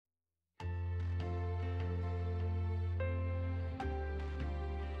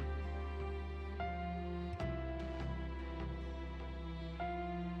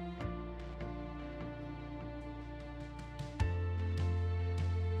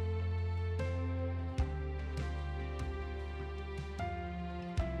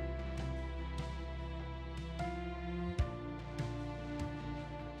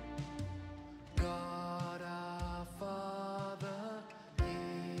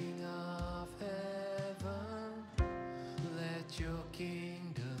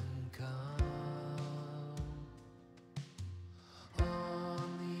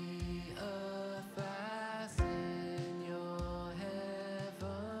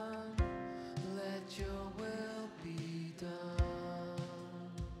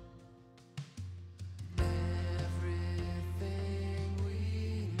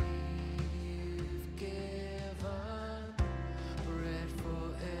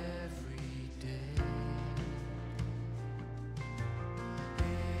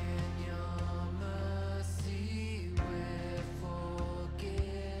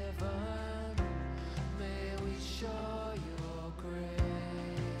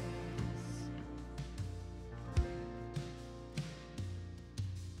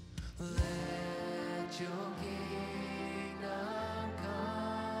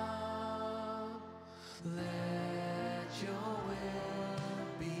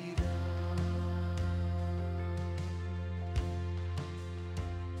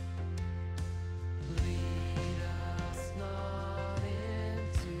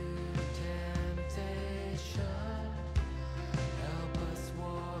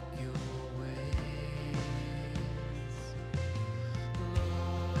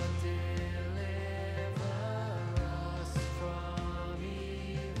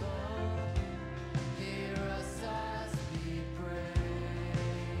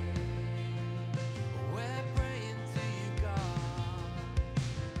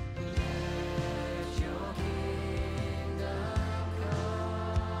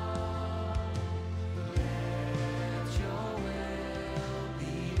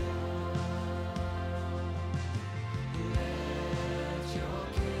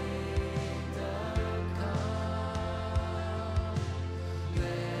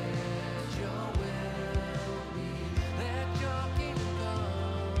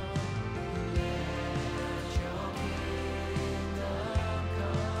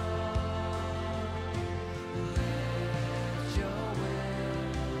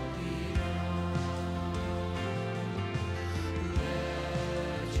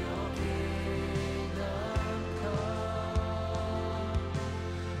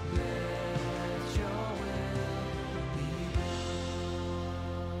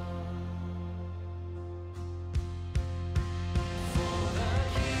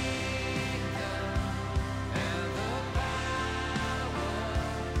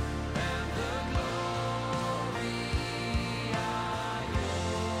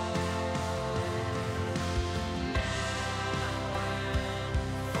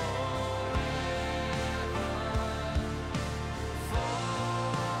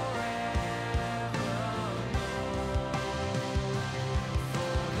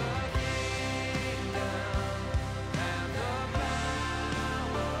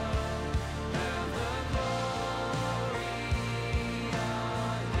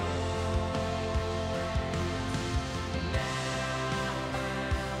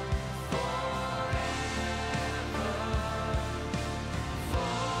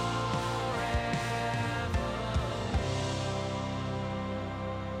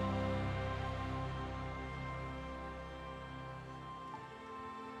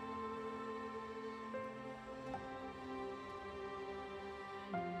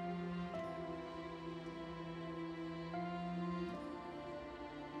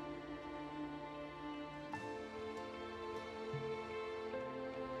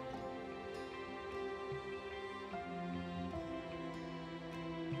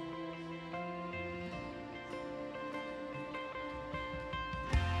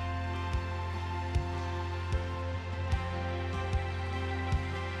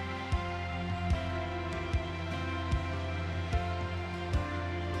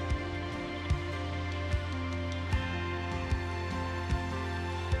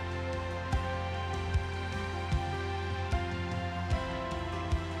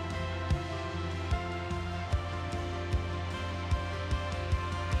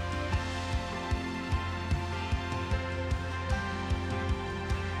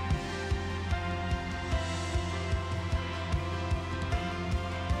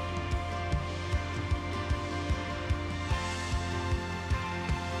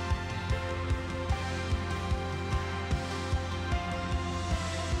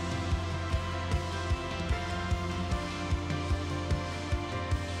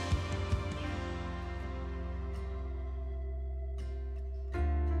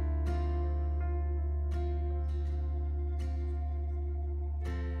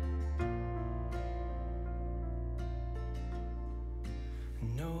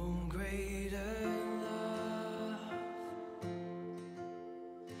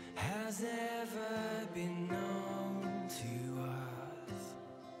has ever been known to us.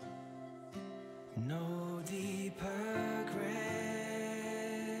 No deeper grace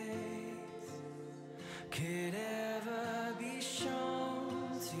could ever be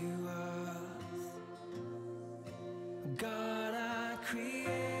shown to us. God, our Creator,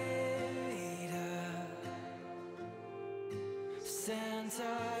 sent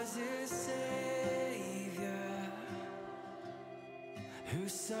us His Savior, who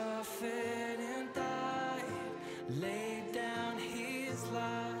suffered and died, laid down His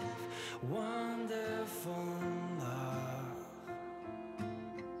life. Wonderful love.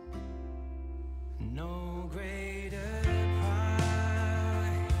 No greater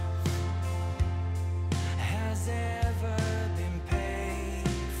price has ever been paid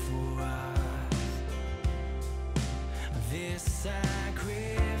for us. This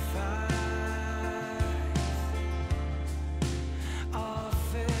sacrifice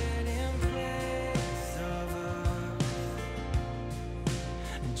offered in place of us.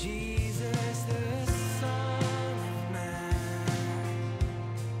 Jesus, the Son of Man,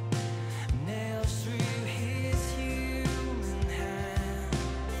 nails through His human hand,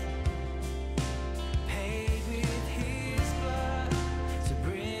 paid with His blood to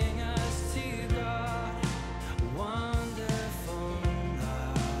bring us to God. Wonderful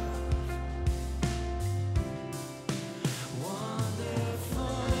love.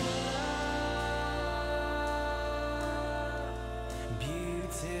 Wonderful love.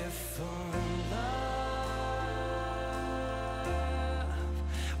 Beautiful love.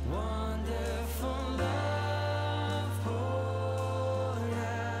 Wonderful love poured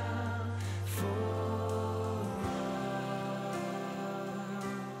out for us.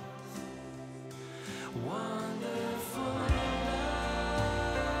 Wonderful love,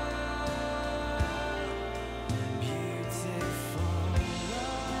 beautiful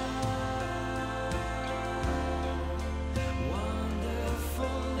love,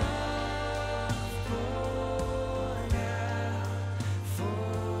 wonderful love poured out for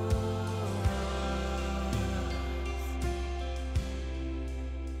us.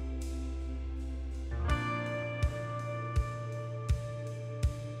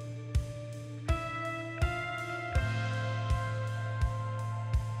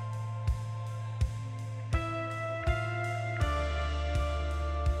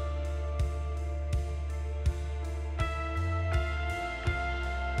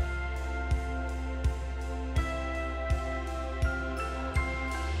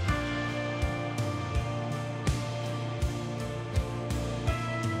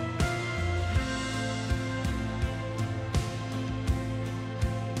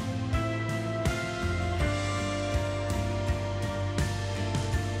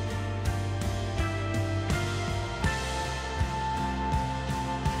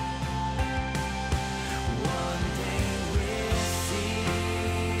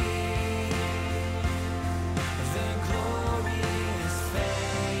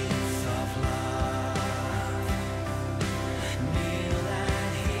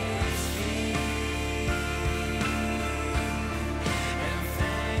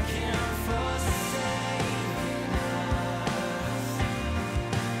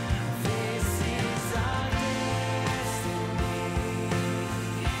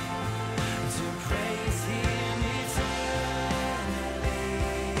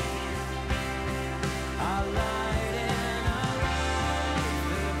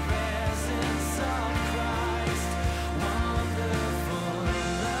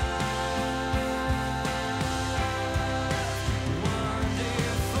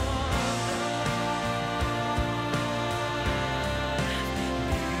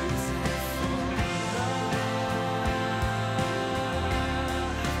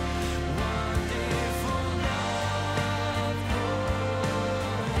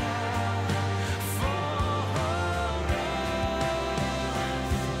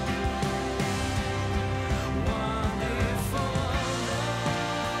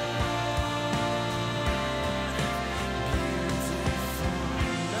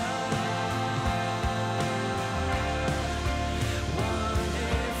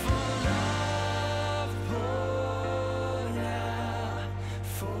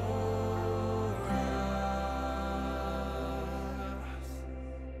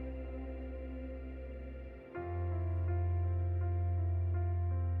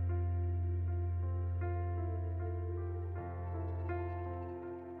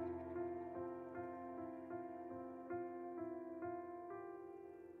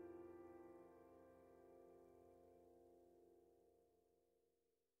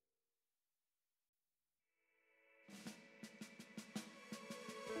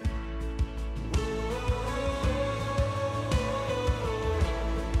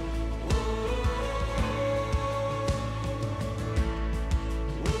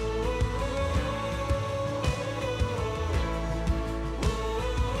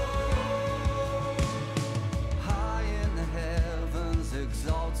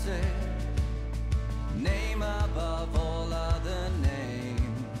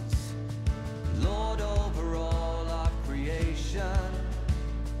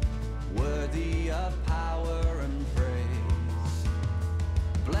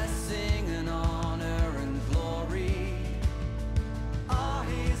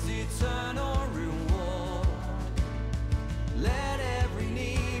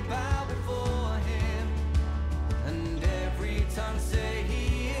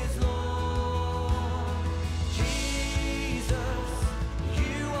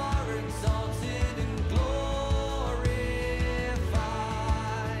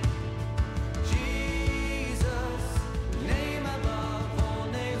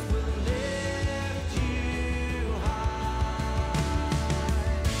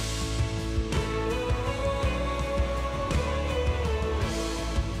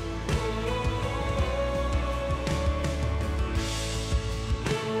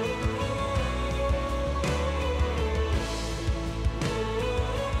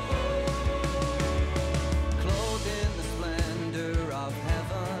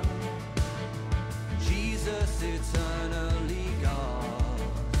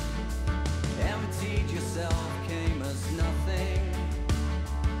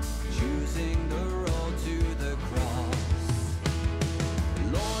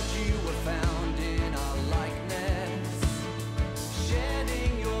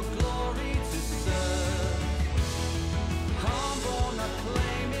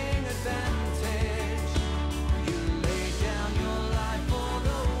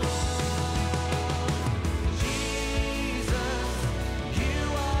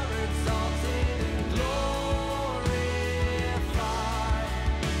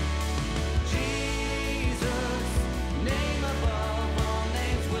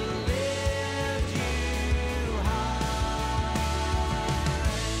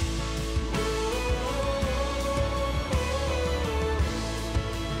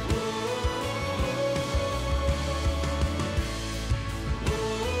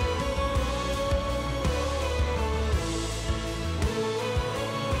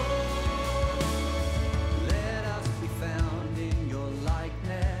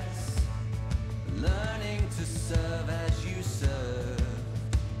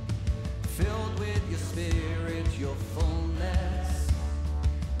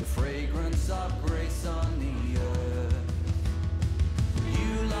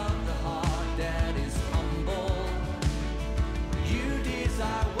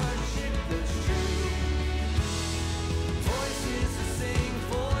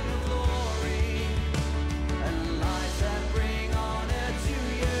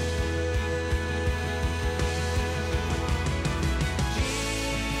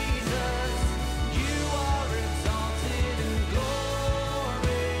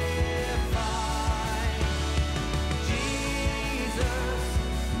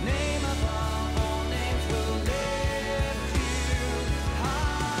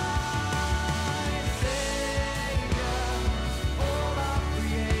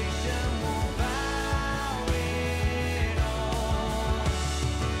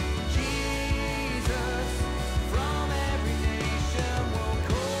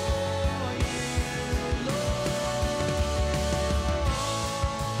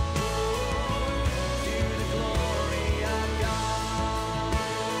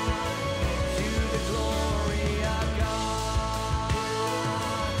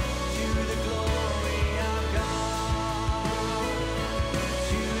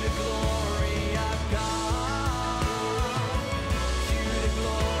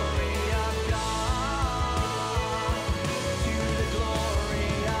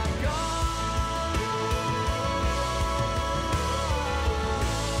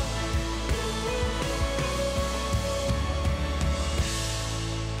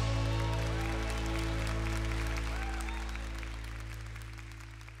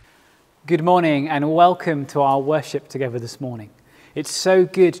 Good morning and welcome to our worship together this morning. It's so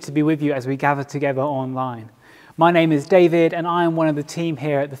good to be with you as we gather together online. My name is David and I am one of the team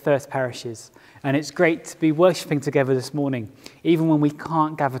here at the Thirsk parishes, and it's great to be worshipping together this morning, even when we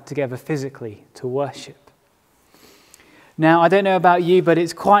can't gather together physically to worship. Now, I don't know about you, but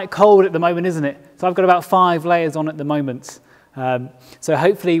it's quite cold at the moment, isn't it? So I've got about 5 layers on at the moment. So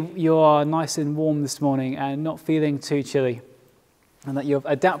hopefully you are nice and warm this morning and not feeling too chilly, and that you've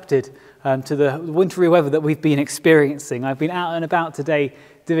adapted to the wintry weather that we've been experiencing. I've been out and about today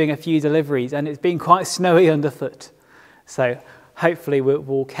doing a few deliveries, and it's been quite snowy underfoot. So hopefully we're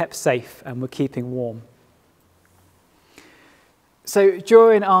all kept safe and we're keeping warm. So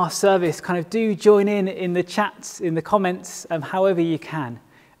during our service, do join in the chats, in the comments, however you can.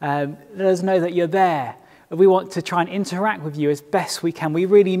 Let us know that you're there. We want to try and interact with you as best we can. We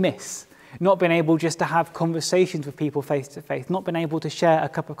really miss not being able just to have conversations with people face to face, not being able to share a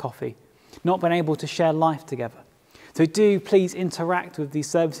cup of coffee, not being able to share life together. So do please interact with these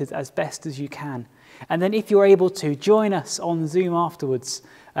services as best as you can. And then if you're able to, join us on Zoom afterwards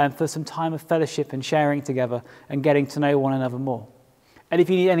for some time of fellowship and sharing together and getting to know one another more. And if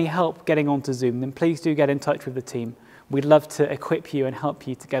you need any help getting onto Zoom, then please do get in touch with the team. We'd love to equip you and help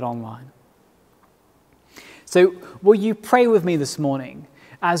you to get online. So will you pray with me this morning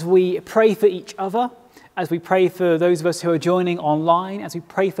as we pray for each other, as we pray for those of us who are joining online, as we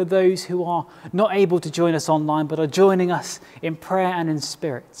pray for those who are not able to join us online but are joining us in prayer and in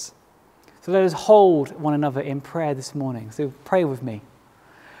spirit. So let us hold one another in prayer this morning. So pray with me.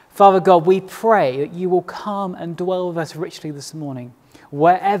 Father God, we pray that you will come and dwell with us richly this morning,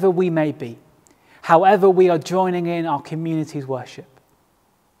 wherever we may be, however we are joining in our community's worship.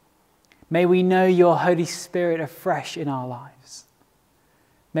 May we know your Holy Spirit afresh in our lives.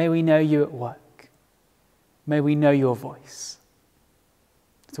 May we know you at work. May we know your voice.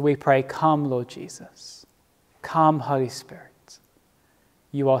 So we pray, come, Lord Jesus. Come, Holy Spirit.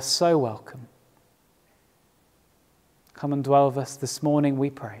 You are so welcome. Come and dwell with us this morning, we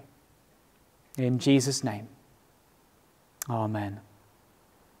pray. In Jesus' name. Amen.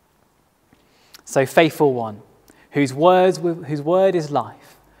 So, faithful one, whose word is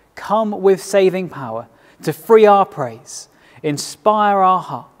life, come with saving power to free our praise, inspire our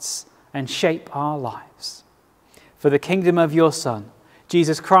hearts, and shape our lives. For the kingdom of your Son,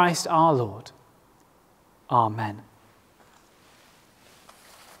 Jesus Christ our Lord. Amen.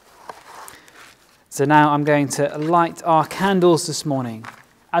 So now I'm going to light our candles this morning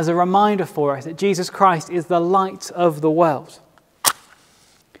as a reminder for us that Jesus Christ is the light of the world.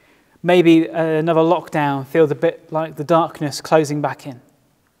 Maybe another lockdown feels a bit like the darkness closing back in.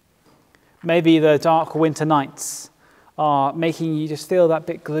 Maybe the dark winter nights are making you just feel that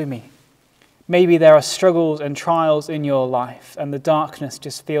bit gloomy. Maybe there are struggles and trials in your life and the darkness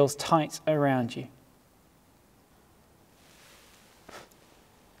just feels tight around you.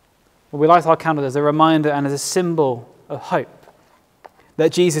 Well, we light our candle as a reminder and as a symbol of hope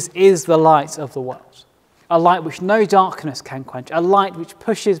that Jesus is the light of the world, a light which no darkness can quench, a light which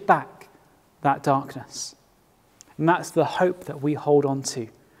pushes back that darkness. And that's the hope that we hold on to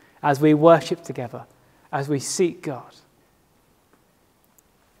as we worship together, as we seek God.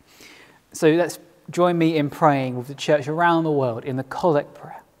 So let's join me in praying with the church around the world in the collect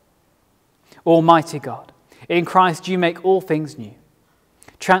prayer. Almighty God, in Christ you make all things new.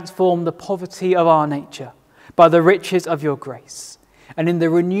 Transform the poverty of our nature by the riches of your grace, and in the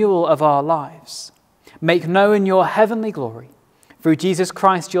renewal of our lives, make known your heavenly glory through Jesus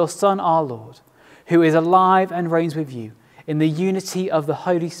Christ, your Son, our Lord, who is alive and reigns with you in the unity of the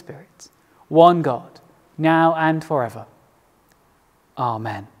Holy Spirit, one God, now and forever.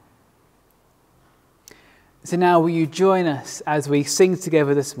 Amen. So now will you join us as we sing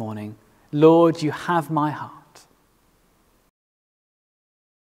together this morning, Lord, you have my heart.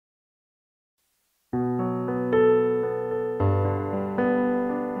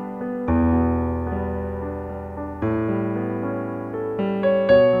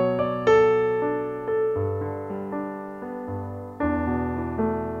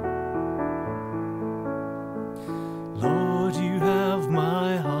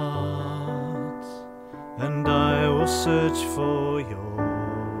 Search for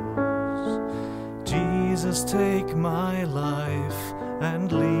yours. Jesus, take my life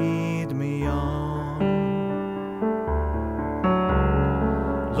and lead me on.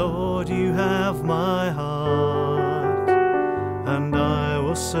 Lord, you have my heart, and I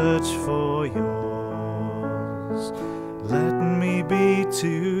will search for yours. Let me be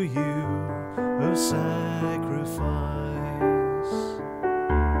to you a sacrifice.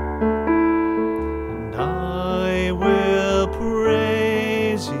 I will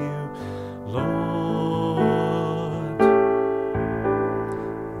praise you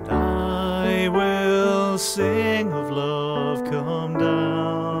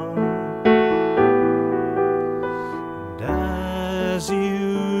as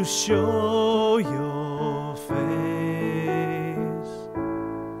you show your face,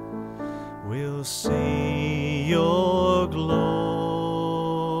 we'll see your glory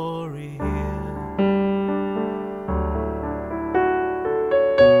here.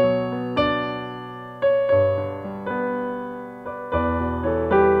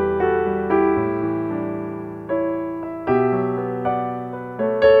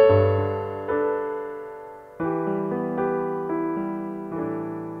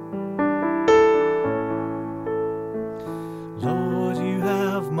 Lord, you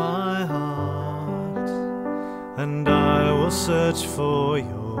have my heart, and I will search for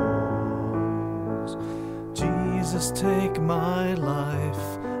yours. Jesus, take my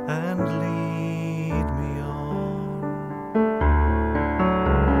life and lead me on.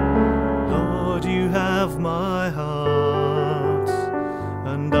 Lord, you have my heart,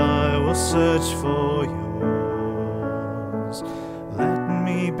 and I will search for yours. Let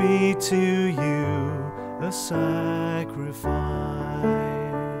me be to you a sacrifice,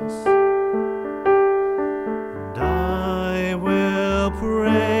 and I will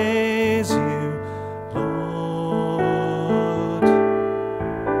praise you, Lord,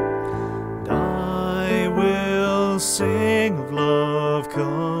 and I will sing of love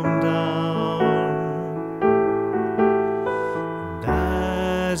come down, and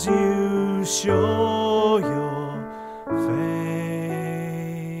as you show your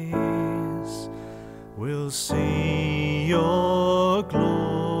face, we'll see your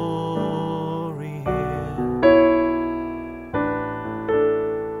glory here.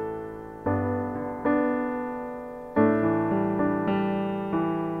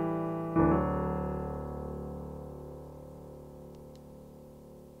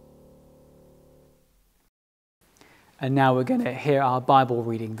 And now we're going to hear our Bible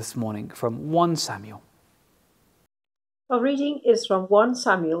reading this morning from 1 Samuel. Our reading is from 1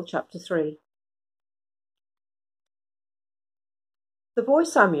 Samuel chapter 3. The boy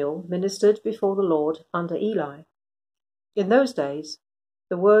Samuel ministered before the Lord under Eli. In those days,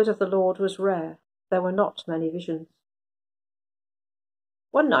 the word of the Lord was rare. There were not many visions.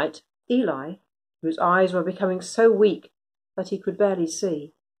 One night, Eli, whose eyes were becoming so weak that he could barely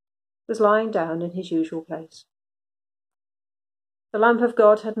see, was lying down in his usual place. The lamp of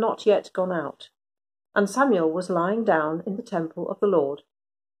God had not yet gone out, and Samuel was lying down in the temple of the Lord,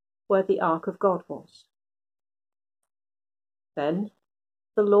 where the ark of God was. Then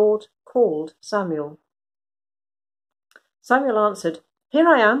the Lord called Samuel. Samuel answered, "Here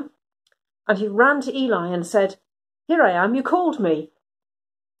I am." And he ran to Eli and said, "Here I am, you called me."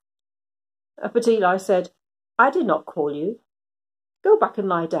 But Eli said, "I did not call you. Go back and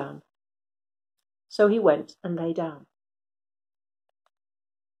lie down." So he went and lay down.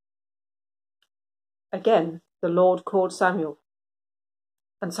 Again the Lord called Samuel.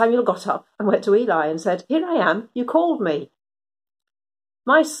 And Samuel got up and went to Eli and said, "Here I am, you called me."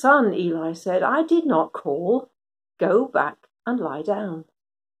 "My son," Eli said, "I did not call. Go back and lie down."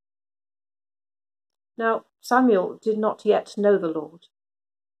 Now Samuel did not yet know the Lord.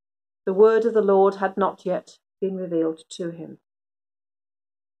 The word of the Lord had not yet been revealed to him.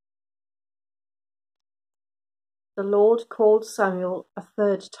 The Lord called Samuel a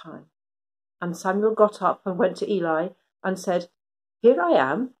third time, and Samuel got up and went to Eli and said, "Here I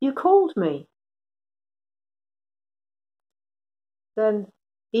am, you called me." Then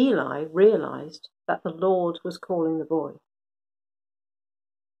Eli realized that the Lord was calling the boy.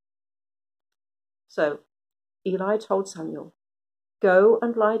 So Eli told Samuel, "Go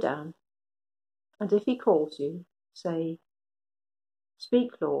and lie down, and if he calls you, say,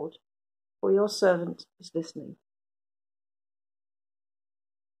 'Speak, Lord, for your servant is listening.'"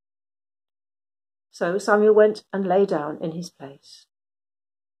 So Samuel went and lay down in his place.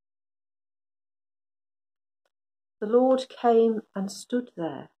 The Lord came and stood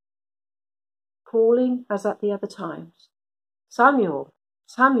there, calling as at the other times, "Samuel,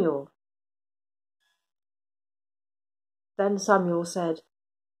 Samuel." Then Samuel said,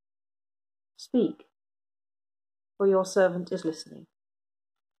 "Speak, for your servant is listening."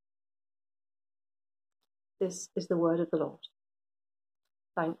 This is the word of the Lord.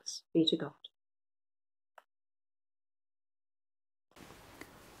 Thanks be to God.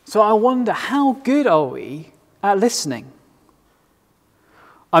 So I wonder, how good are we at listening?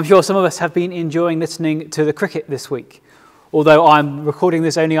 I'm sure some of us have been enjoying listening to the cricket this week, although I'm recording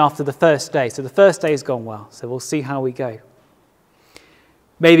this only after the first day. So the first day has gone well, so we'll see how we go.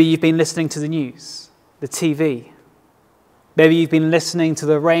 Maybe you've been listening to the news, the TV. Maybe you've been listening to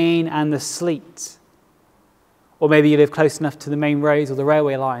the rain and the sleet. Or maybe you live close enough to the main roads or the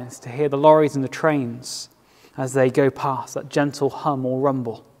railway lines to hear the lorries and the trains as they go past, that gentle hum or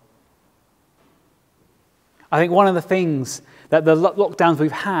rumble. I think one of the things that the lockdowns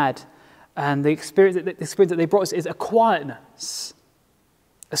we've had and the experience that they brought us is a quietness,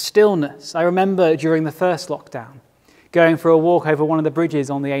 a stillness. I remember during the first lockdown going for a walk over one of the bridges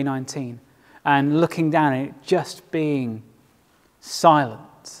on the A19 and looking down and it just being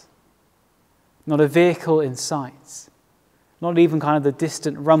silent. Not a vehicle in sight. Not even kind of the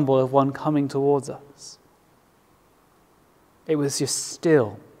distant rumble of one coming towards us. It was just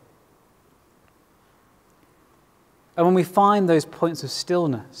still. And when we find those points of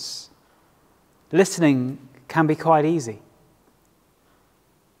stillness, listening can be quite easy.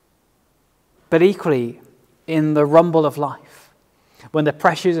 But equally, in the rumble of life, when the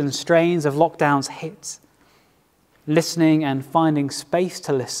pressures and strains of lockdowns hit, listening and finding space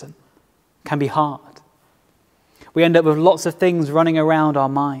to listen can be hard. We end up with lots of things running around our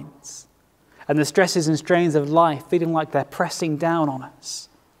minds, and the stresses and strains of life feeling like they're pressing down on us,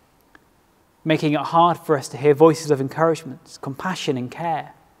 making it hard for us to hear voices of encouragement, compassion and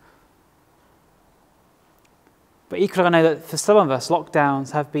care. But equally, I know that for some of us,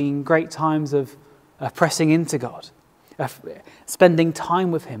 lockdowns have been great times of pressing into God, of spending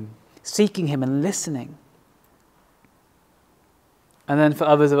time with Him, seeking Him and listening. And then for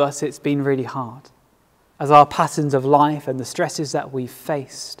others of us, it's been really hard, as our patterns of life and the stresses that we've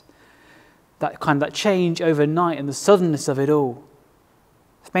faced, that change overnight and the suddenness of it all,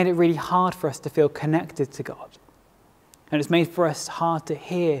 it's made it really hard for us to feel connected to God. And it's made for us hard to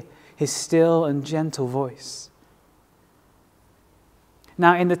hear His still and gentle voice.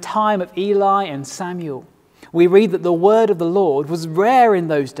 Now, in the time of Eli and Samuel, we read that the word of the Lord was rare in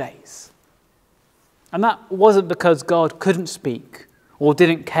those days. And that wasn't because God couldn't speak, or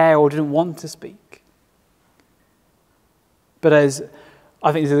didn't care, or didn't want to speak. But as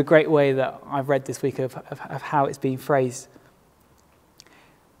I think this is a great way that I've read this week of how it's been phrased.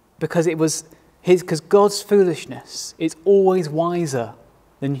 Because because God's foolishness is always wiser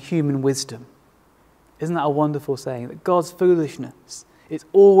than human wisdom. Isn't that a wonderful saying? That God's foolishness is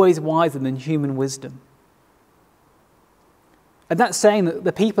always wiser than human wisdom. And that's saying that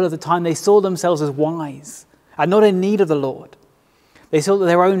the people of the time, they saw themselves as wise and not in need of the Lord. They saw that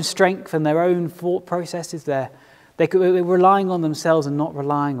their own strength and their own thought processes they were relying on themselves and not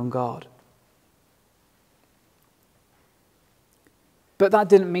relying on God. But that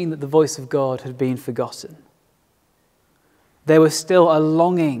didn't mean that the voice of God had been forgotten. There was still a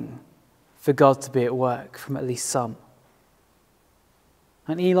longing for God to be at work from at least some.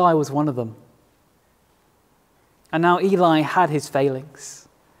 And Eli was one of them. And now Eli had his failings.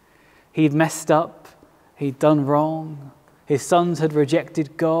 He'd messed up. He'd done wrong. His sons had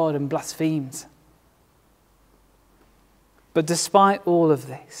rejected God and blasphemed. But despite all of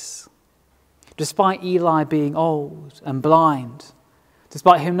this, despite Eli being old and blind,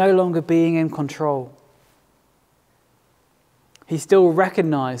 despite him no longer being in control, he still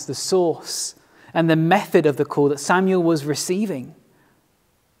recognized the source and the method of the call that Samuel was receiving.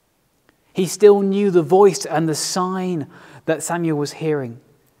 He still knew the voice and the sign that Samuel was hearing.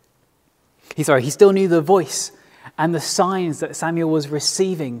 He still knew the voice and the signs that Samuel was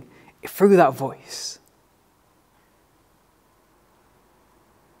receiving through that voice.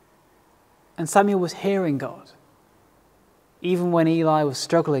 And Samuel was hearing God, even when Eli was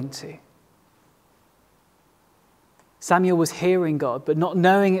struggling to. Samuel was hearing God, but not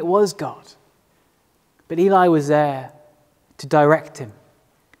knowing it was God. But Eli was there to direct him,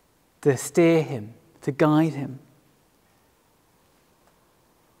 to steer him, to guide him.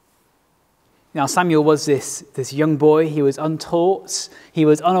 Now, Samuel was this young boy. He was untaught. He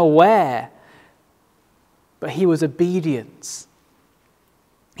was unaware. But he was obedient.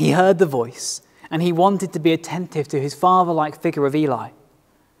 He heard the voice, and he wanted to be attentive to his father-like figure of Eli.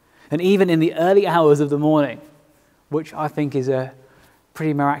 And even in the early hours of the morning, which I think is a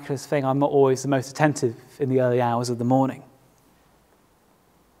pretty miraculous thing, I'm not always the most attentive in the early hours of the morning.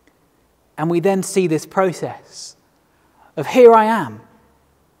 And we then see this process of, here I am.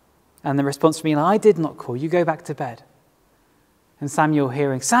 And the response from Eli, I did not call you, go back to bed. And Samuel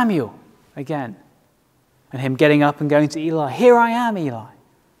hearing, Samuel, again. And him getting up and going to Eli, here I am, Eli.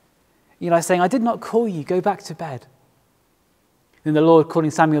 Eli saying, I did not call you, go back to bed. Then the Lord calling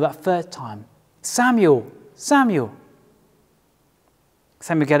Samuel that third time, Samuel, Samuel.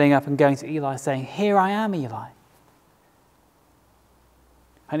 Samuel getting up and going to Eli saying, here I am, Eli.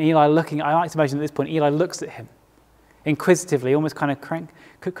 And Eli looking, I like to imagine at this point, Eli looks at him inquisitively, almost kind of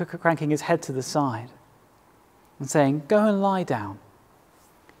cranking his head to the side and saying, go and lie down.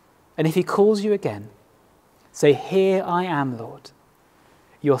 And if he calls you again, say, here I am, Lord.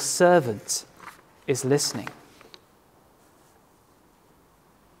 Your servant is listening.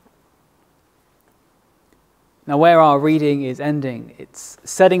 Now, where our reading is ending, it's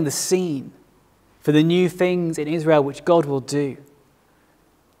setting the scene for the new things in Israel which God will do.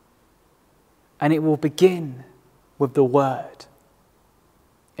 And it will begin with the word.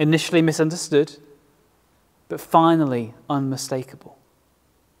 Initially misunderstood, but finally unmistakable.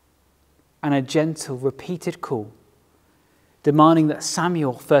 And a gentle, repeated call, demanding that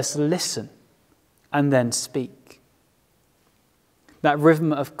Samuel first listen and then speak. That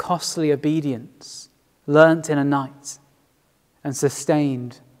rhythm of costly obedience, learnt in a night and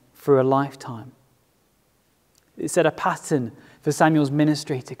sustained through a lifetime. It set a pattern for Samuel's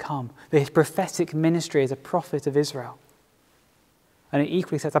ministry to come, for his prophetic ministry as a prophet of Israel. And it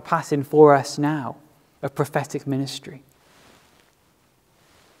equally sets a pattern for us now of prophetic ministry.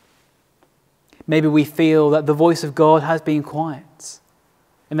 Maybe we feel that the voice of God has been quiet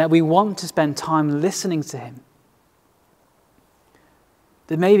and that we want to spend time listening to him.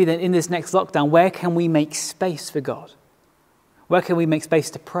 That maybe then in this next lockdown, where can we make space for God? Where can we make space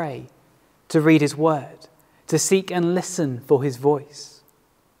to pray, to read his word, to seek and listen for his voice?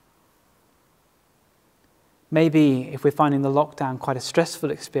 Maybe if we're finding the lockdown quite a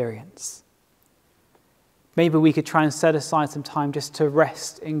stressful experience, maybe we could try and set aside some time just to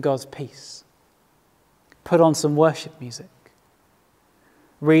rest in God's peace. Put on some worship music.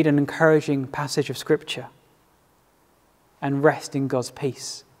 Read an encouraging passage of scripture. And rest in God's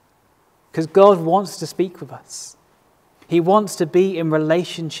peace. Because God wants to speak with us. He wants to be in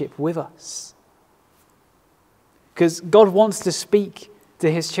relationship with us. Because God wants to speak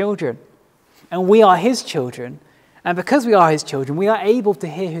to his children. And we are his children. And because we are his children, we are able to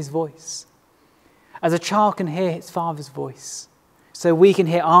hear his voice. As a child can hear its father's voice, so we can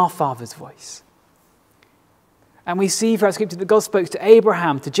hear our Father's voice. And we see throughout Scripture that God spoke to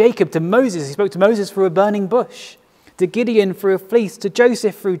Abraham, to Jacob, to Moses. He spoke to Moses through a burning bush, to Gideon through a fleece, to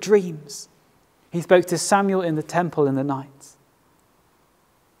Joseph through dreams. He spoke to Samuel in the temple in the night.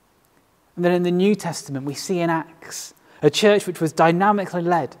 And then in the New Testament, we see in Acts a church which was dynamically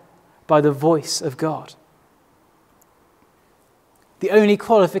led by the voice of God. The only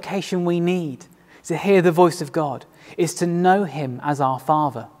qualification we need to hear the voice of God is to know him as our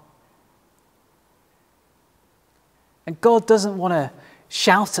Father. And God doesn't want to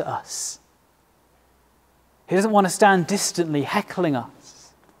shout at us. He doesn't want to stand distantly heckling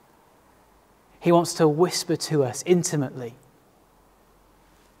us. He wants to whisper to us intimately.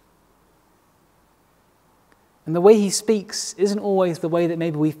 And the way he speaks isn't always the way that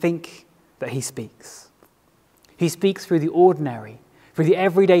maybe we think that he speaks. He speaks through the ordinary, through the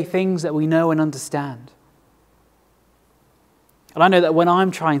everyday things that we know and understand. And I know that when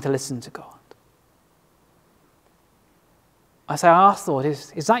I'm trying to listen to God, I say, I ask the Lord,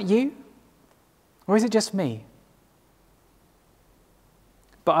 is that you? Or is it just me?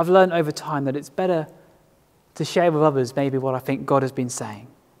 But I've learned over time that it's better to share with others maybe what I think God has been saying,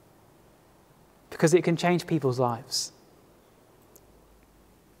 because it can change people's lives.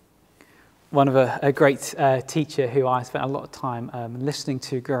 One of a great teacher who I spent a lot of time listening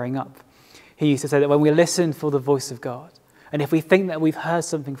to growing up, he used to say that when we listen for the voice of God, and if we think that we've heard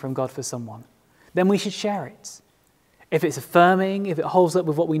something from God for someone, then we should share it. If it's affirming, if it holds up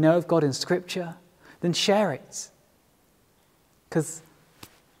with what we know of God in Scripture, then share it. Because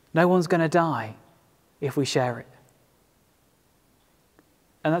no one's going to die if we share it.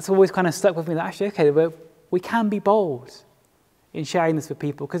 And that's always kind of stuck with me, that actually, okay, we can be bold in sharing this with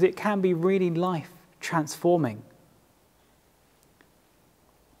people, because it can be really life transforming.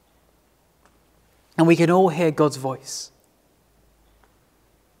 And we can all hear God's voice,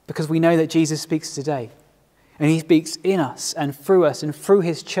 because we know that Jesus speaks today. And he speaks in us and through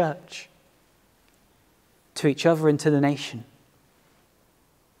his church to each other and to the nation.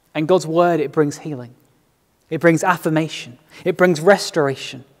 And God's word, it brings healing. It brings affirmation. It brings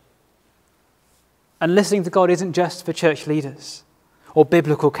restoration. And listening to God isn't just for church leaders or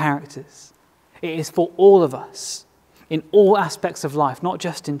biblical characters. It is for all of us in all aspects of life, not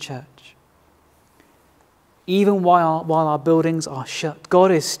just in church. Even while our buildings are shut, God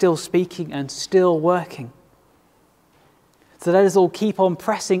is still speaking and still working. So let us all keep on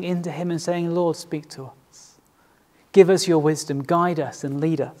pressing into him and saying, Lord, speak to us. Give us your wisdom, guide us and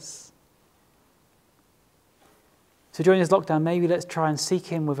lead us. So during this lockdown, maybe let's try and seek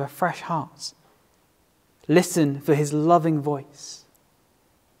him with a fresh heart. Listen for his loving voice,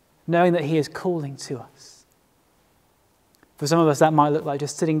 knowing that he is calling to us. For some of us, that might look like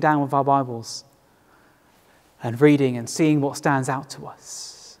just sitting down with our Bibles and reading and seeing what stands out to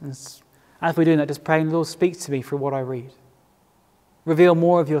us. And as we're doing that, just praying, Lord, speak to me through what I read. Reveal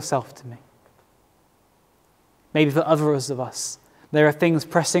more of yourself to me. Maybe for others of us, there are things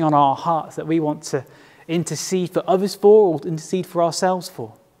pressing on our hearts that we want to intercede for others for, or intercede for ourselves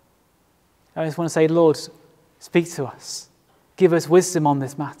for. I just want to say, Lord, speak to us. Give us wisdom on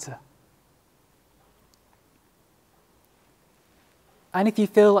this matter. And if you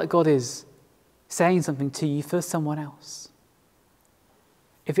feel like God is saying something to you for someone else,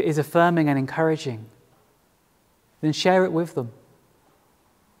 if it is affirming and encouraging, then share it with them.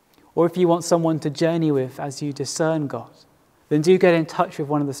 Or if you want someone to journey with as you discern God, then do get in touch with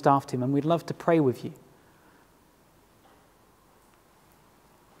one of the staff team, and we'd love to pray with you.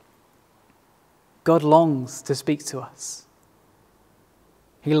 God longs to speak to us.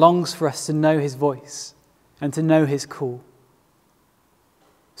 He longs for us to know his voice and to know his call,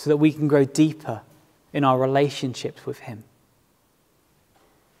 so that we can grow deeper in our relationships with him.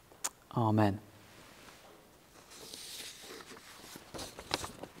 Amen.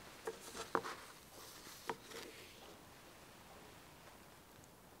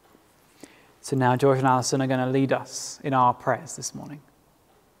 So now George and Alison are going to lead us in our prayers this morning.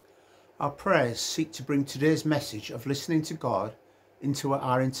 Our prayers seek to bring today's message of listening to God into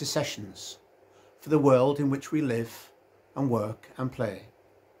our intercessions for the world in which we live and work and play.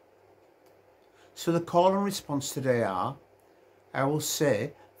 So the call and response today are, I will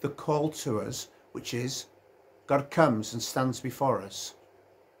say the call to us, which is, God comes and stands before us.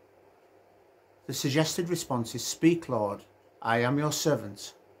 The suggested response is, speak, Lord, I am your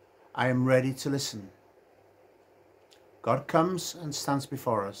servant. I am ready to listen. God comes and stands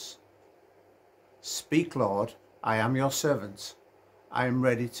before us. Speak, Lord, I am your servant. I am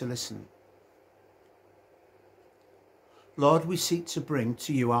ready to listen. Lord, we seek to bring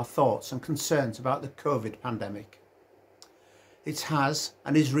to you our thoughts and concerns about the COVID pandemic. It has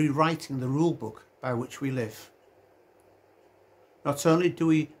and is rewriting the rule book by which we live. Not only do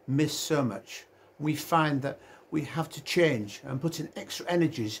we miss so much, we find that we have to change and put in extra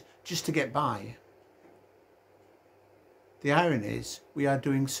energies just to get by. The irony is we are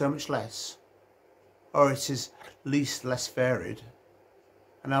doing so much less, or it is at least less varied,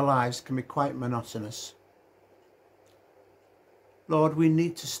 and our lives can be quite monotonous. Lord, we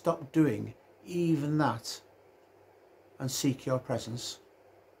need to stop doing even that and seek your presence.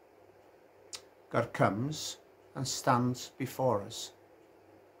 God comes and stands before us.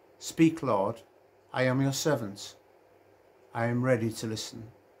 Speak, Lord, I am your servant. I am ready to listen.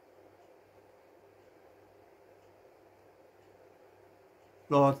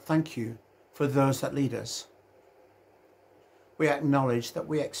 Lord, thank you for those that lead us. We acknowledge that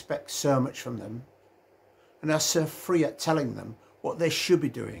we expect so much from them and are so free at telling them what they should be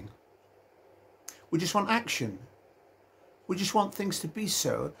doing. We just want action. We just want things to be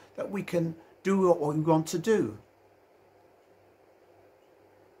so that we can do what we want to do.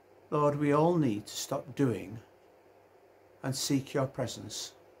 Lord, we all need to stop doing and seek your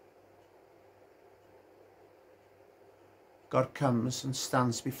presence. God comes and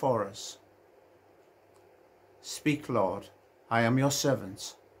stands before us. Speak, Lord, I am your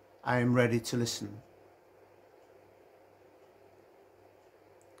servant. I am ready to listen.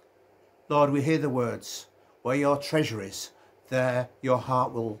 Lord, we hear the words, where your treasure is, there your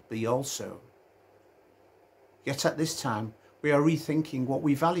heart will be also. Yet at this time, we are rethinking what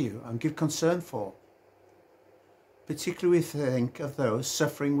we value and give concern for. Particularly we think of those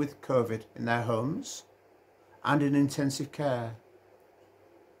suffering with COVID in their homes and in intensive care.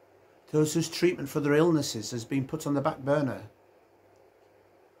 Those whose treatment for their illnesses has been put on the back burner.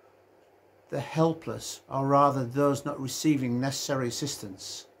 The helpless, or rather those not receiving necessary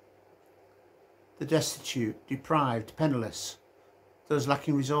assistance. The destitute, deprived, penniless, those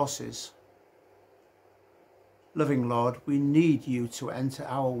lacking resources. Loving Lord, we need you to enter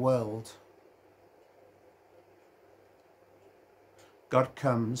our world. God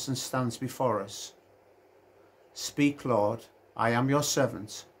comes and stands before us. Speak, Lord, I am your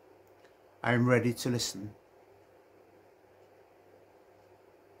servant. I am ready to listen.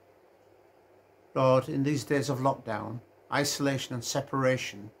 Lord, in these days of lockdown, isolation and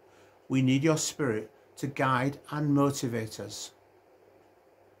separation, we need your Spirit to guide and motivate us.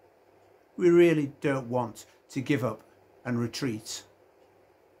 We really don't want to give up and retreat.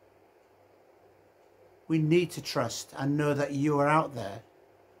 We need to trust and know that you are out there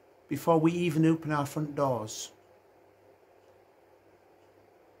before we even open our front doors.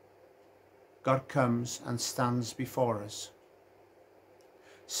 God comes and stands before us.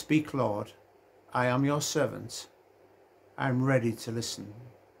 Speak, Lord, I am your servant. I am ready to listen.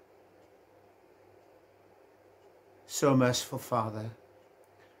 So merciful Father,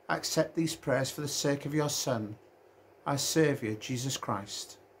 accept these prayers for the sake of your Son, our Saviour, Jesus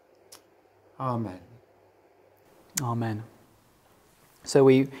Christ. Amen. Amen. So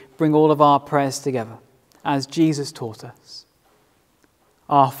we bring all of our prayers together. as Jesus taught us.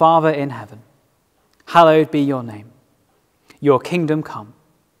 Our Father in heaven, hallowed be your name. Your kingdom come,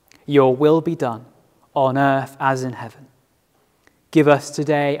 your will be done, on earth as in heaven. Give us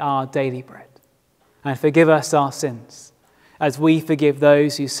today our daily bread, and forgive us our sins, as we forgive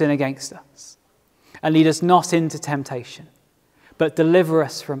those who sin against us. And lead us not into temptation, but deliver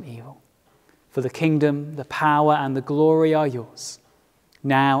us from evil. For the kingdom, the power, and the glory are yours,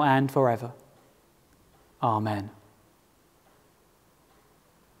 now and forever. Amen.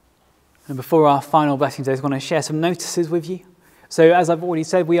 And before our final blessings, I just want to share some notices with you. So as I've already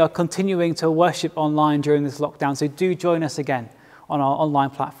said, we are continuing to worship online during this lockdown. So do join us again on our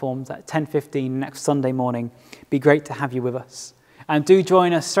online platforms at 10:15 next Sunday morning. It'd be great to have you with us. And do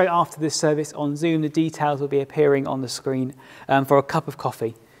join us straight after this service on Zoom. The details will be appearing on the screen for a cup of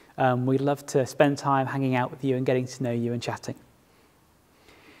coffee. We'd love to spend time hanging out with you and getting to know you and chatting.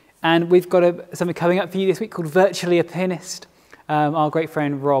 And we've got something coming up for you this week called Virtually a Pianist. Our great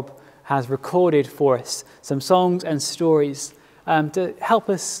friend Rob has recorded for us some songs and stories to help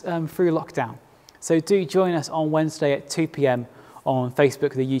us through lockdown. So do join us on Wednesday at 2 p.m. on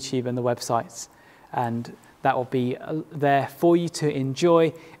Facebook, the YouTube and the websites. And that will be there for you to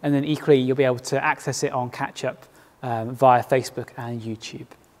enjoy. And then equally, you'll be able to access it on Catch Up via Facebook and YouTube.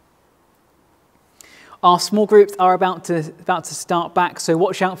 Our small groups are about to start back. So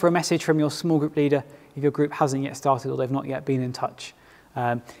watch out for a message from your small group leader if your group hasn't yet started or they've not yet been in touch.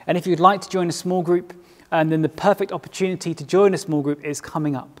 And if you'd like to join a small group, then the perfect opportunity to join a small group is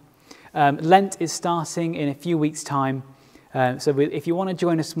coming up. Lent is starting in a few weeks' time. So if you want to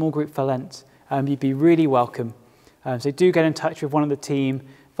join a small group for Lent, you'd be really welcome. So do get in touch with one of the team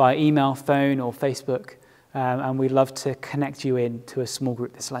via email, phone or Facebook, and we'd love to connect you in to a small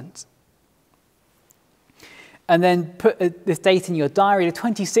group this Lent. And then put this date in your diary, the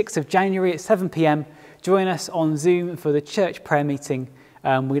 26th of January at 7 p.m. Join us on Zoom for the church prayer meeting.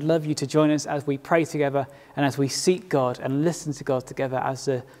 We'd love you to join us as we pray together and as we seek God and listen to God together as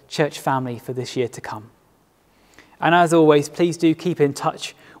a church family for this year to come. And as always, please do keep in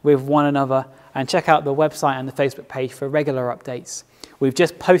touch with one another and check out the website and the Facebook page for regular updates. We've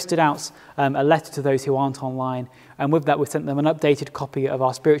just posted out a letter to those who aren't online, and with that we sent them an updated copy of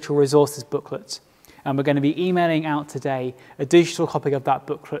our spiritual resources booklet. And we're going to be emailing out today a digital copy of that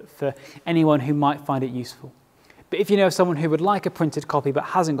booklet for anyone who might find it useful. But if you know someone who would like a printed copy but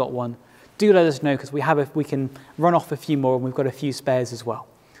hasn't got one, do let us know, because we can run off a few more and we've got a few spares as well.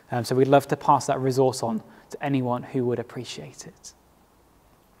 So we'd love to pass that resource on to anyone who would appreciate it.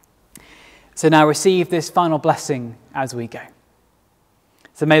 So now receive this final blessing as we go.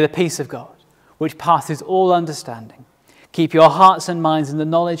 So may the peace of God, which passes all understanding, keep your hearts and minds in the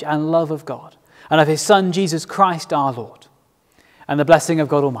knowledge and love of God and of his Son, Jesus Christ our Lord. And the blessing of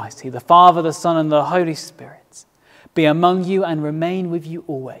God Almighty, the Father, the Son, and the Holy Spirit be among you and remain with you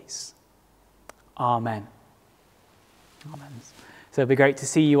always. Amen. Amen. So it'll be great to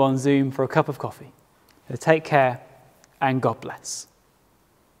see you on Zoom for a cup of coffee. So take care and God bless.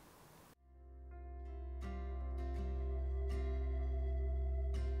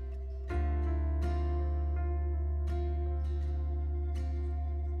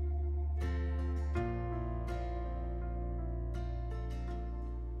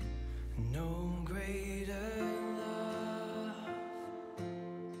 No greater love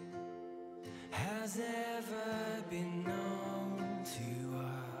has ever been known to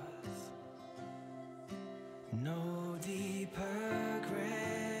us. No deeper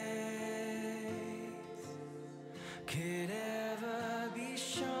grace could ever be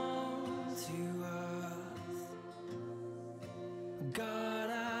shown to us. God,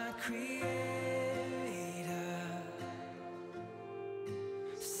 our Creator,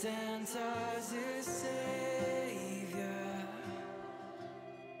 sent us a Savior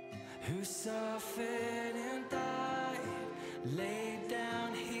who suffered and died, laid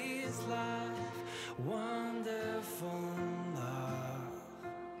down his life. Wonderful love.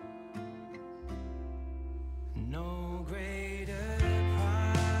 No greater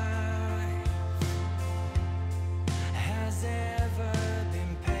price has ever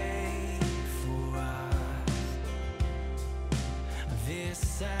been paid for us. This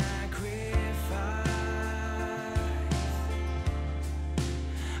sacrifice